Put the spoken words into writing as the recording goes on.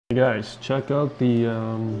Hey guys, check out the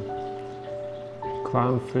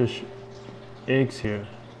clownfish eggs here.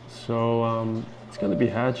 So it's gonna be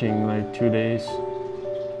hatching in like 2 days,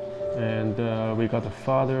 and we got the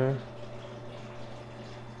father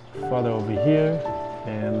over here,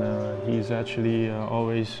 and he's actually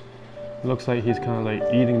always looks like he's kind of like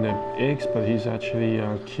eating the eggs, but he's actually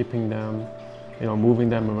keeping them, moving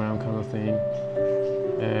them around kind of thing.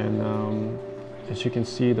 And as you can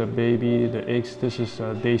see, the baby, the eggs, this is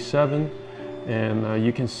day 7, and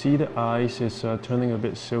you can see the eyes is turning a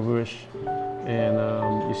bit silverish, and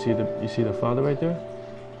you see the father right there.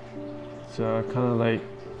 It's kind of like,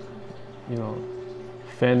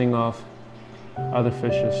 fending off other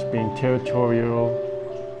fishes, being territorial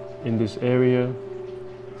in this area.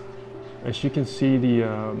 As you can see, the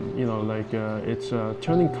it's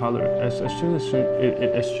turning color. As soon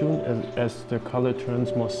as the color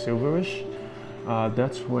turns more silverish,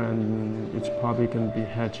 that's when it's probably going to be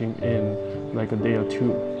hatching in like a day or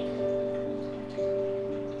 2.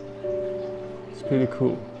 It's pretty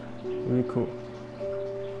cool, really cool.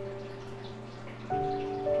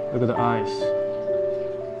 Look at the eyes.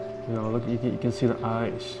 Look, you can see the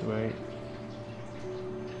eyes, right?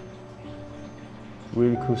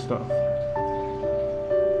 Really cool stuff.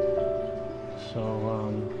 So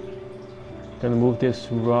gonna move this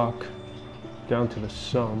rock down to the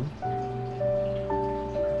sun.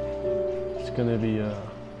 It's gonna be you're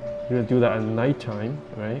gonna do that at nighttime,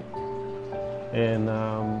 right? And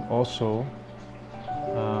also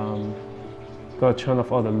gotta turn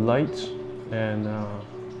off all the lights, and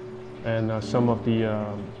some of the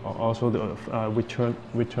also the return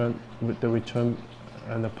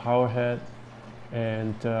and the power head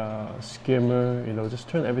and skimmer, just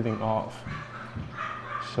turn everything off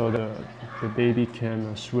so the baby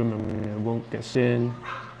can swim and won't get in.